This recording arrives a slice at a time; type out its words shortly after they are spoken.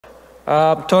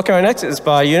TOR and I is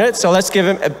by Ionut, so let's give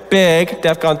him a big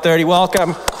DEF CON 30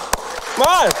 welcome. Come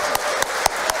on!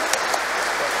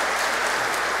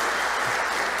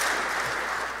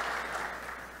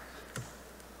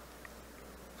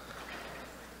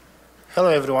 Hello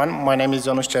everyone, my name is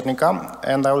Cernica,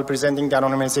 and I will be presenting the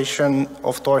anonymization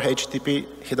of TOR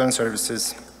HTTP hidden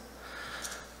services.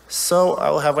 So I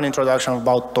will have an introduction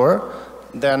about TOR,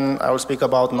 then I will speak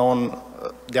about known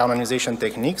deanonymization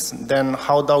techniques, then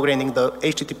how downgrading the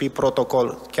HTTP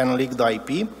protocol can leak the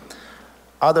IP,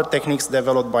 other techniques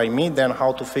developed by me, then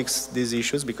how to fix these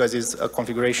issues because it's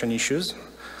configuration issues,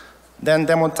 then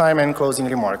demo time and closing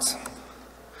remarks.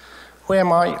 Who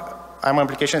am I? I'm an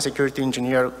application security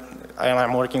engineer and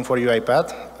I'm working for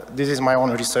UiPath. This is my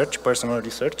own research, personal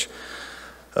research.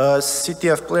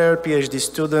 CTF player, PhD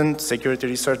student, security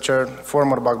researcher,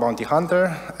 former bug bounty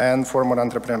hunter, and former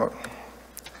entrepreneur.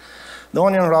 The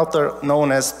onion router,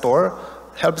 known as TOR,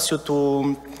 helps you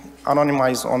to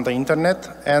anonymize on the internet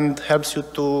and helps you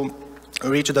to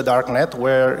reach the darknet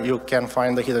where you can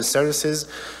find the hidden services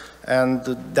and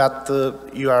that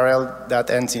URL that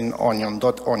ends in onion.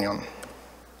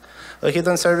 A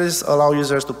hidden service allows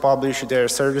users to publish their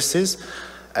services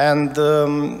and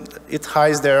it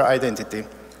hides their identity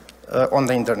on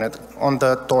the internet, on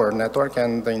the TOR network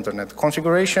and the internet.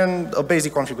 Configuration, a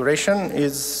basic configuration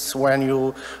is when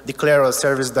you declare a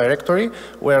service directory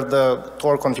where the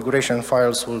TOR configuration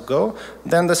files will go,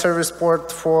 then the service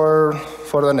port for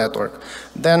the network.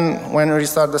 Then when you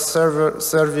restart the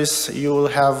service, you will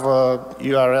have a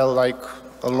URL like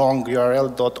a long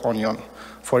URL .onion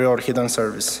for your hidden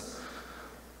service.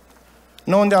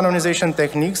 Known deanonymization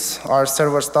techniques are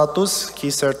server status, key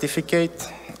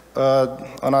certificate.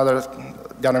 Another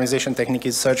deanonymization technique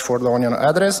is search for the onion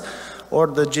address, or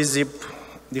the gzip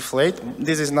deflate.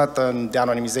 This is not a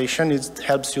deanonymization. It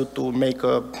helps you to make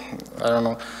a, I don't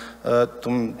know,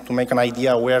 to make an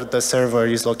idea where the server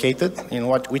is located, in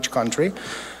which country.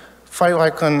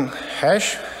 5-icon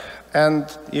hash, and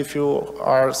if you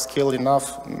are skilled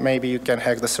enough, maybe you can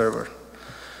hack the server.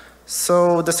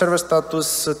 So the server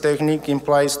status technique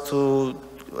implies to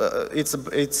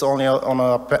it's only on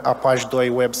Apache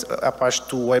 2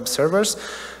 web servers,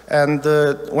 and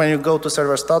when you go to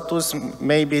server status,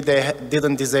 maybe they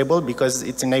didn't disable because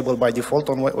it's enabled by default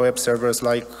on web servers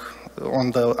like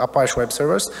on the Apache web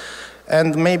servers,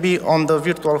 and maybe on the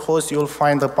virtual host you'll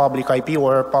find a public IP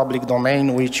or a public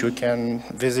domain which you can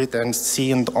visit and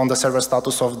see on the server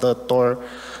status of the TOR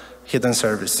hidden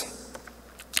service.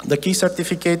 The key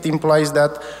certificate implies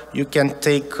that you can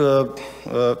take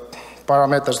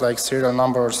parameters like serial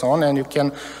number or so on, and you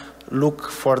can look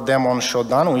for them on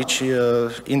Shodan, which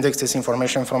indexes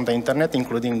information from the internet,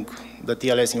 including the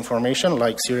TLS information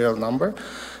like serial number.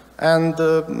 And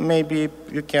maybe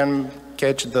you can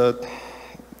catch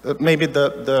maybe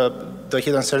the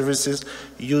hidden services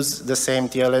use the same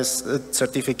TLS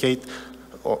certificate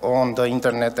on the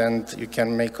internet, and you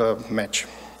can make a match.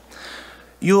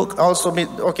 You also,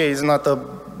 okay, it's not a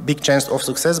big chance of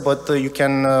success, but you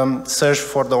can search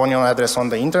for the onion address on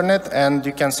the internet, and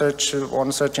you can search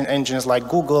on searching engines like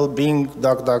Google, Bing,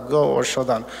 DuckDuckGo, or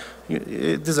Shodan.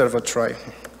 You deserve a try.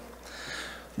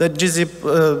 The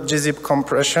gzip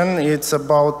compression, it's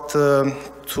about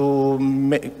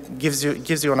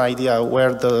gives you an idea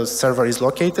where the server is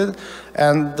located,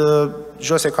 and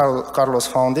Jose Carlos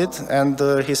found it, and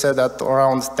he said that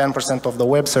around 10% of the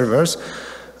web servers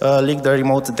leak the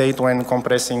remote date when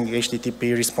compressing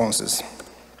HTTP responses.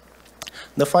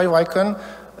 The 5-icon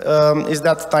is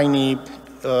that tiny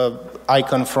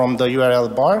icon from the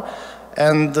URL bar,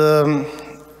 and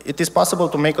it is possible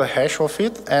to make a hash of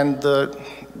it and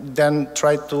then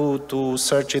try to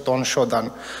search it on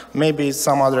Shodan. Maybe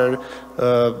some other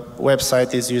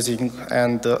website is using,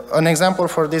 and an example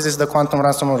for this is the Quantum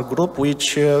Ransomware group,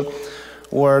 which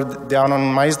were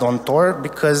de-anonymized on TOR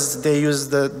because they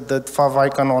used the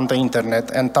 5-icon on the internet,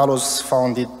 and Talos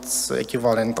found its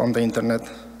equivalent on the internet.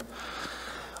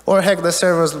 Or hack the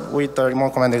servers with a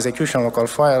remote command execution local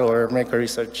file, or make a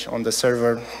research on the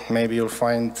server. Maybe you'll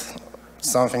find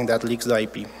something that leaks the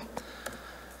IP.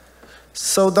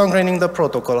 So downgrading the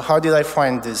protocol, how did I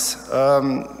find this?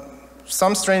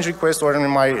 Some strange requests were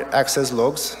in my access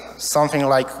logs, something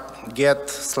like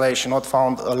get/not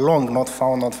found, a long not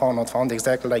found,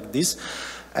 exactly like this.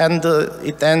 And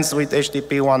it ends with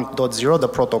HTTP 1.0, the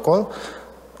protocol,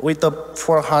 with a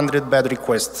 400 bad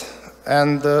requests.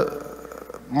 And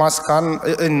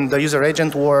masscan, in the user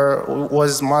agent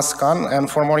was masscan, and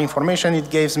for more information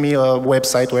it gives me a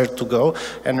website where to go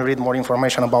and read more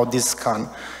information about this scan.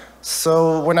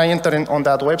 So when I entered on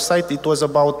that website, it was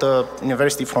about a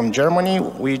university from Germany,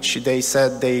 which they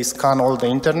said they scan all the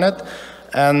internet,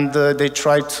 and they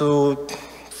tried to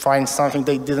find something.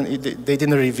 They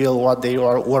didn't reveal what they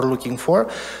were looking for,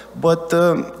 but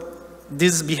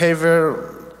this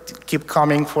behavior keep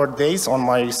coming for days on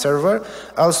my server.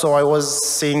 Also, I was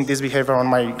seeing this behavior on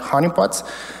my honeypots,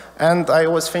 and I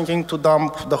was thinking to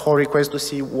dump the whole request to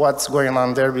see what's going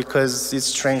on there, because it's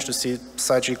strange to see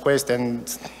such request and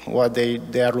what they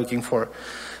are looking for.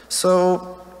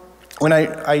 So when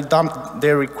I dumped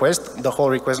their request, the whole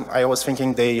request, I was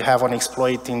thinking they have an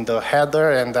exploit in the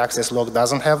header, and the access log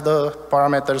doesn't have the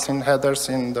parameters in headers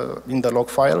in the log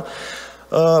file.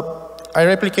 I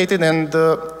replicated, and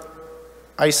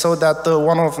I saw that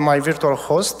one of my virtual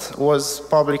hosts was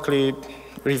publicly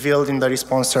revealed in the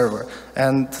response server.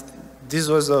 And this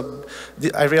was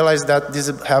I realized that this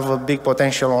have a big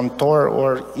potential on Tor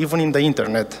or even in the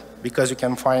internet, because you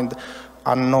can find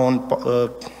unknown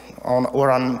or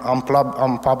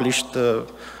unpublished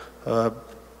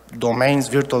domains,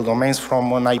 virtual domains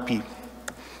from an IP.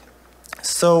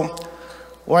 So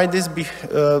why this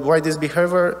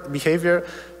behavior?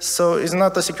 So it's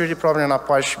not a security problem in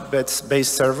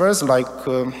Apache-based servers like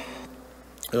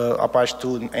Apache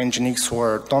 2, Nginx,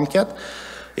 or Tomcat.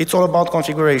 It's all about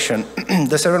configuration.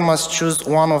 The server must choose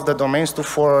one of the domains to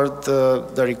forward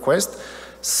the request.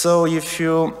 So if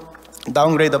you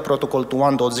downgrade the protocol to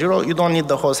 1.0, you don't need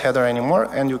the host header anymore,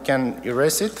 and you can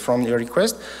erase it from your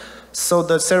request. So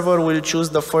the server will choose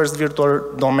the first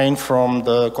virtual domain from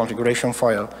the configuration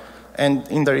file. And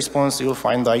in the response, you'll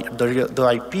find the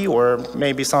IP, or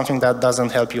maybe something that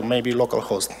doesn't help you, maybe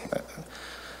localhost.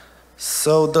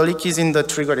 So the leak is in the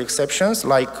trigger exceptions,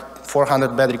 like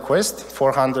 400 bad request,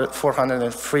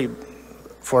 403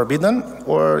 forbidden,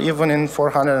 or even in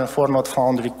 404 not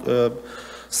found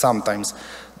sometimes.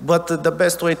 But the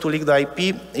best way to leak the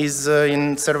IP is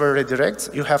in server redirects.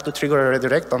 You have to trigger a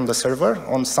redirect on the server,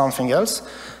 on something else.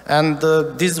 And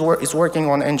this is working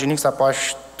on Nginx,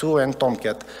 Apache 2, and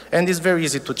Tomcat. And it's very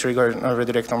easy to trigger a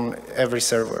redirect on every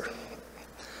server.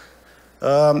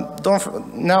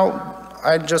 Now,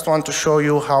 I just want to show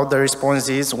you how the response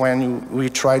is when we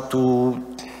try to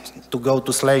go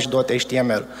to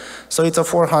 /.html. So it's a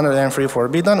 403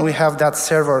 forbidden. We have that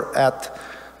server at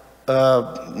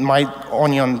my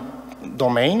onion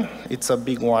domain. It's a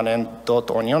big one, and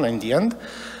 .onion in the end.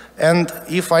 And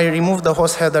if I remove the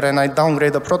host header and I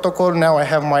downgrade the protocol, now I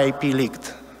have my IP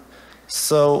leaked.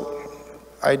 So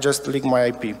I just leaked my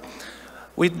IP.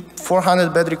 With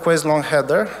 400 bad request long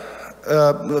header,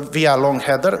 via long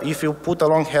header, if you put a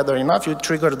long header enough, you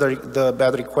trigger the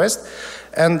bad request.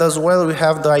 And as well, we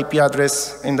have the IP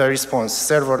address in the response,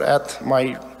 server at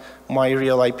my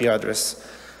real IP address.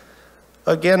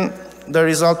 Again, the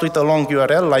result with a long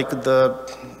URL, like the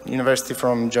university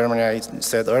from Germany I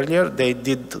said earlier, they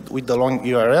did with the long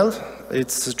URL.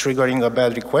 It's triggering a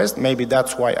bad request. Maybe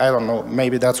that's why, I don't know,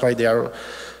 maybe that's why they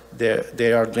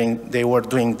were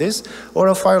doing this, or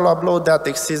a file upload that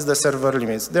exceeds the server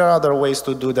limits. There are other ways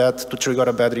to do that, to trigger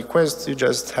a bad request. You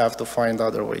just have to find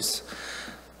other ways.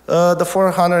 The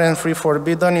 403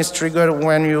 forbidden is triggered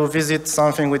when you visit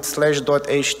something with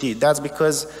 /.ht. That's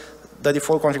because the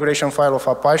default configuration file of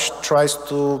Apache tries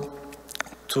to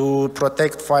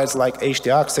protect files like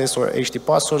htaccess or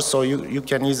htpassword, so you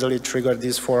can easily trigger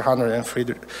this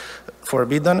 403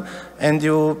 forbidden, and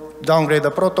you downgrade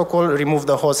the protocol, remove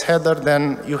the host header,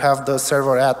 then you have the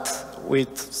server at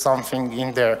with something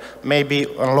in there, maybe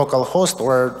a local host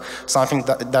or something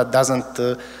that doesn't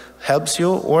helps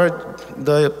you, or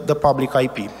the public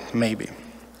IP, maybe.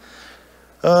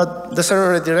 The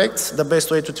server redirects, the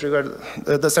best way to trigger,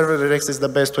 the server redirects is the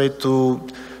best way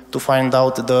to find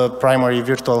out the primary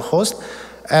virtual host.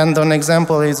 And an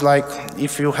example is like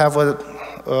if you have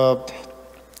a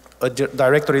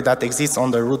directory that exists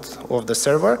on the root of the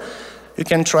server, you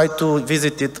can try to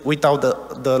visit it without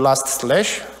the last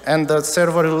slash, and the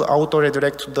server will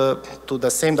auto-redirect to the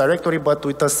same directory, but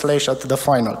with a slash at the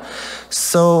final.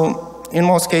 So in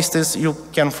most cases, you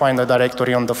can find a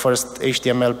directory on the first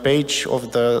HTML page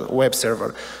of the web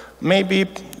server. Maybe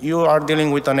you are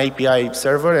dealing with an API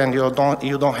server and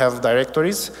you don't have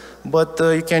directories, but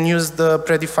you can use the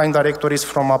predefined directories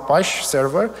from Apache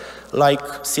server, like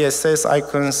CSS,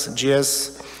 icons,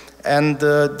 GS, and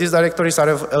these directories are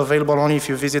available only if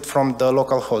you visit from the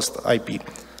localhost IP.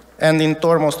 And in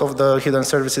Tor, most of the hidden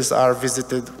services are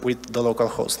visited with the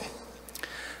localhost.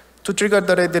 To trigger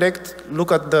the redirect,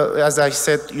 look at as I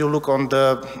said, you look on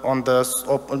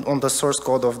the source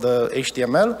code of the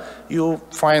HTML. You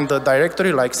find the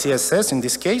directory like CSS in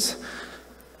this case,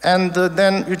 and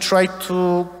then you try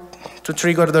to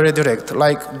trigger the redirect,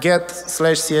 like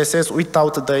get/css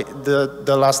without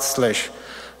the last slash.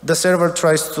 The server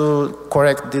tries to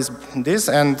correct this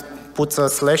and puts a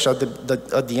slash at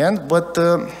the end, but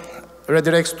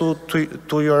redirects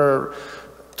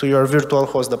to your virtual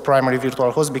host, the primary virtual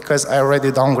host, because I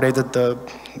already downgraded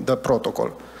the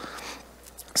protocol.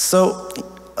 So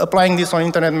applying this on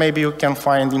internet, maybe you can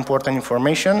find important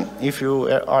information. If you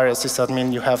are a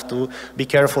sysadmin, you have to be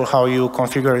careful how you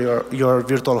configure your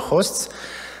virtual hosts.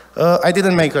 I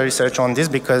didn't make a research on this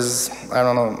because, I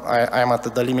don't know, I'm at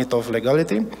the limit of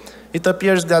legality. It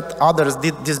appears that others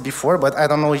did this before, but I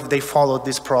don't know if they followed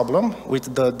this problem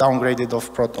with the downgraded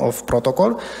of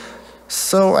protocol.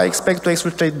 So I expect to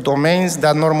exploit domains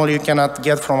that normally you cannot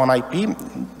get from an IP.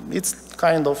 It's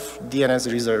kind of DNS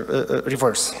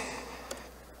reverse.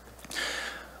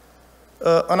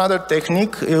 Another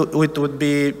technique would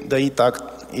be the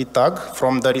e-tag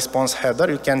from the response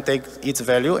header. You can take its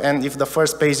value, and if the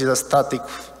first page is a static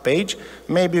page,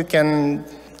 maybe you can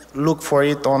look for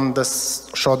it on the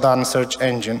Shodan search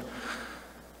engine.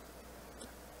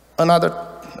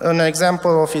 An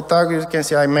example of e-tag, you can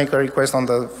see I make a request on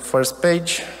the first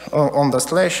page, on the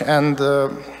slash, and the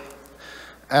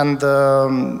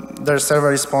server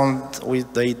responds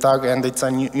with the e-tag, and it's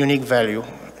a unique value.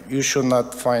 You should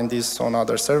not find this on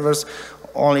other servers,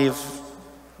 only if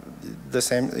the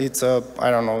same, it's a,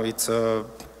 I don't know, it's a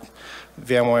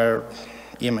VMware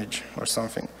image or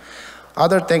something.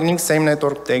 Other techniques, same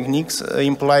network techniques,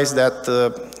 implies that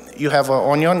you have an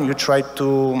onion, you try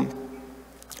to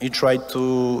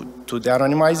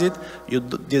de-anonymize it, you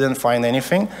didn't find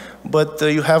anything, but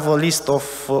you have a list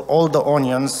of all the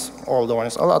onions, a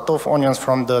lot of onions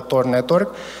from the TOR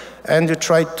network, and you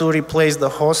try to replace the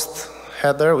host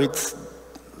header with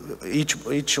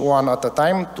each one at a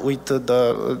time, with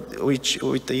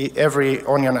every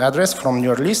onion address from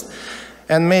your list,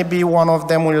 and maybe one of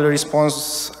them will respond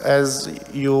as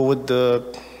you would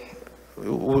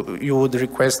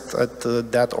request at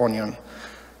that onion.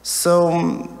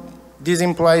 So this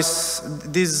implies,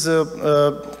 this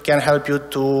can help you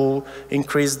to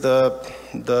increase the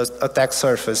attack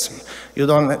surface. You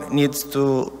don't need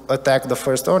to attack the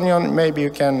first onion, maybe you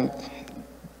can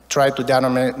try to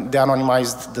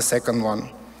de-anonymize the second one.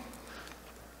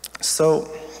 So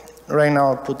right now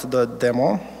I'll put the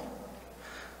demo.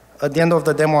 At the end of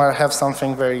the demo, I have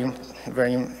something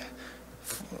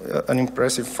an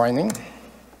impressive finding.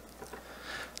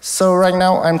 So right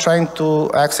now I'm trying to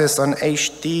access an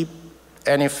HT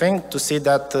anything to see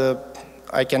that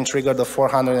I can trigger the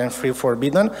 403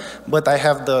 forbidden, but I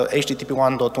have the HTTP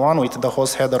 1.1 with the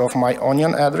host header of my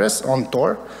onion address on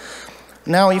Tor.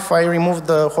 Now if I remove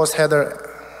the host header,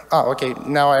 okay,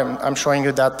 now I'm showing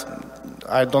you that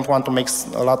I don't want to make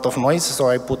a lot of noise, so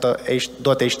I put a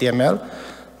 .html,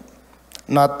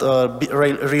 not a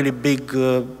really big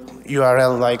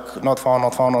URL like not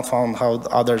found, how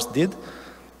others did.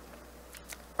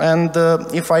 And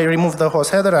if I remove the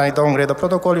host header and I downgrade the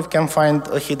protocol, you can find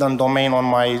a hidden domain on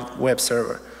my web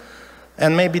server.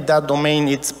 And maybe that domain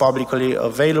is publicly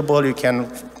available, you can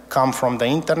come from the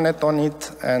internet on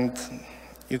it, and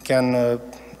you can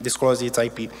disclose its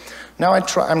IP. Now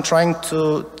I'm trying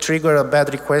to trigger a bad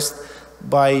request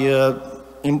by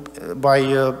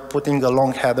putting a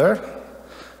long header.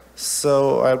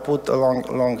 So I'll put a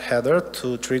long header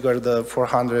to trigger the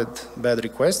 400 bad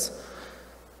requests.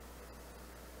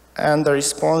 And the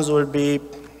response will be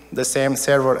the same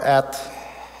server at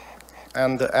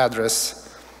and the address.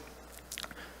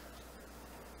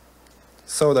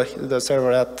 So the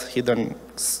server at hidden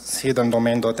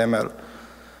domain.ml.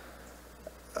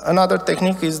 Another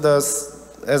technique is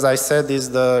as I said,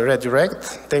 is the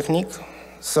redirect technique.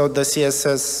 So the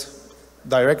CSS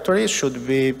directory should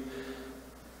be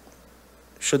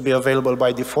available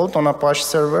by default on Apache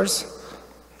servers,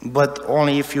 but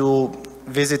only if you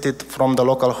visit it from the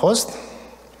local host.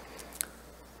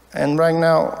 And right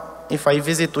now, if I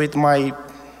visit with my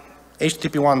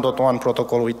HTTP 1.1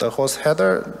 protocol with a host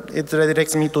header, it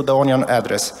redirects me to the onion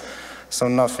address, so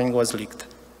nothing was leaked.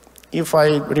 If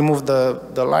I remove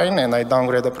the line and I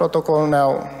downgrade the protocol,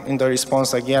 now in the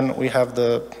response again, we have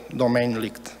the domain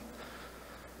leaked.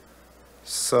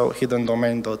 So hidden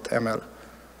domain.ml.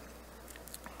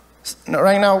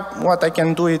 Right now, what I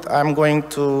can do is I'm going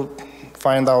to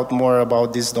find out more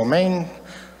about this domain.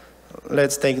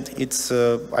 Let's take its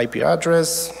IP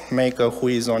address, make a who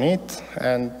is on it,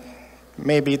 and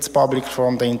maybe it's public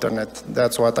from the internet.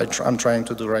 That's what I'm trying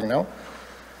to do right now.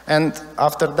 And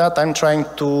after that, I'm trying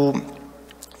to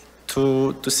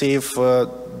see if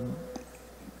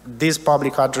this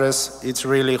public address is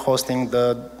really hosting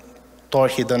the Tor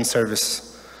hidden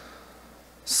service.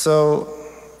 So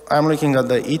I'm looking at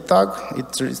the E tag.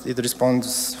 It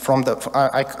responds from the,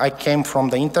 I came from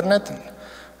the internet,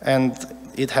 and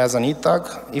it has an E tag.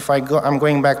 If I'm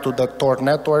going back to the TOR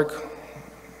network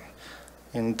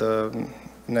in the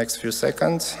next few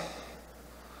seconds,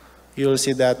 you'll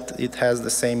see that it has the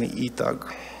same E tag.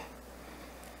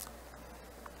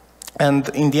 And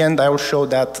in the end, I will show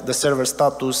that the server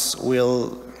status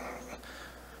will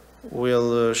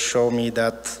show me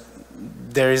that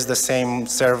there is the same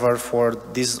server for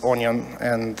this onion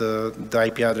and the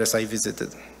IP address I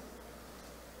visited.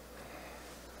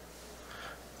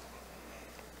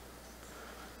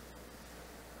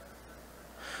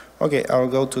 Okay, I'll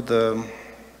go to the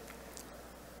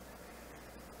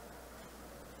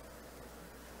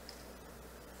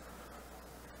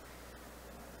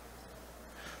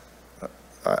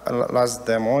last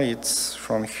demo. It's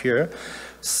from here.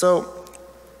 So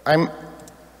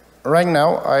right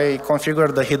now I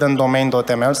configured the hidden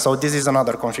domain.ml. So this is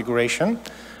another configuration.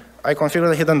 I configured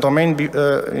the hidden domain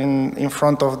in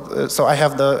front of. So I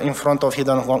have in front of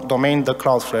hidden domain the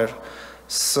Cloudflare.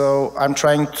 So I'm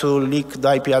trying to leak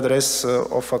the IP address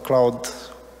of a cloud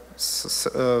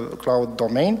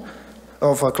domain,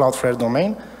 of a Cloudflare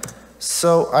domain.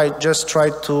 So I just try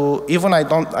to, even I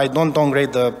don't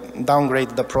downgrade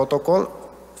the protocol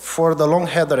for the long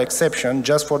header exception.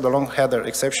 Just for the long header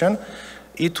exception,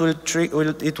 it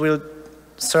will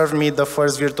serve me the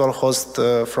first virtual host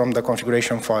from the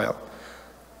configuration file.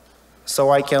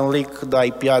 So I can leak the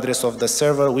IP address of the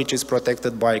server, which is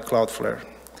protected by Cloudflare.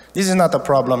 This is not a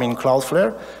problem in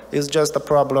Cloudflare. It's just a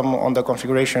problem on the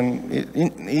configuration.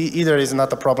 Either it's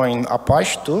not a problem in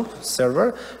Apache 2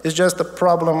 server. It's just a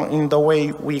problem in the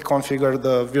way we configure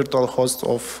the virtual host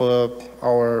of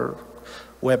our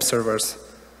web servers.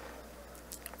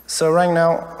 So right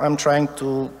now, I'm trying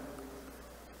to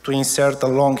insert a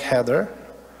long header,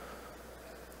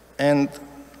 and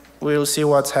we'll see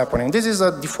what's happening. This is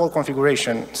a default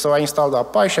configuration. So I installed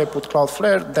Apache, I put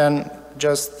Cloudflare, then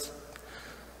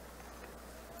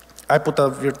I put a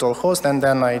virtual host, and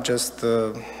then I just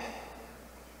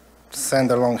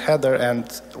send a long header, and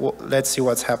let's see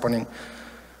what's happening.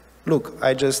 Look,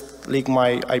 I just leaked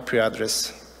my IP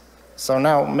address. So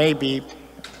now maybe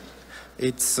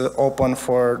it's open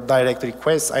for direct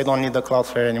requests. I don't need the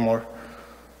Cloudflare anymore.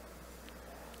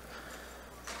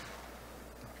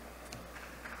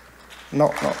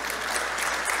 No.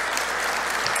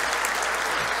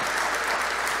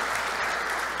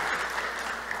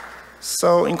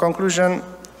 So in conclusion,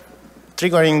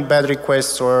 triggering bad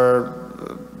requests or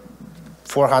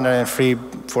 403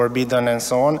 forbidden and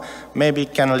so on maybe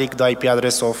can leak the IP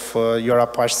address of your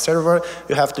Apache server.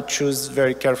 You have to choose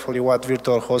very carefully what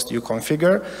virtual host you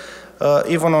configure.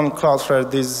 Even on Cloudflare,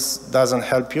 this doesn't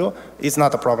help you. It's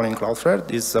not a problem in Cloudflare.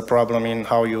 It's a problem in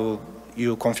how you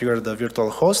configure the virtual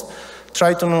host.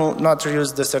 Try to not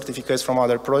use the certificates from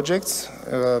other projects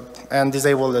and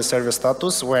disable the server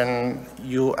status when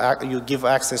you give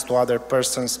access to other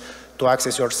persons to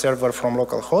access your server from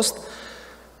localhost.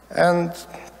 And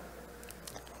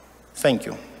thank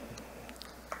you.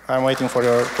 I'm waiting for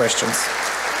your questions.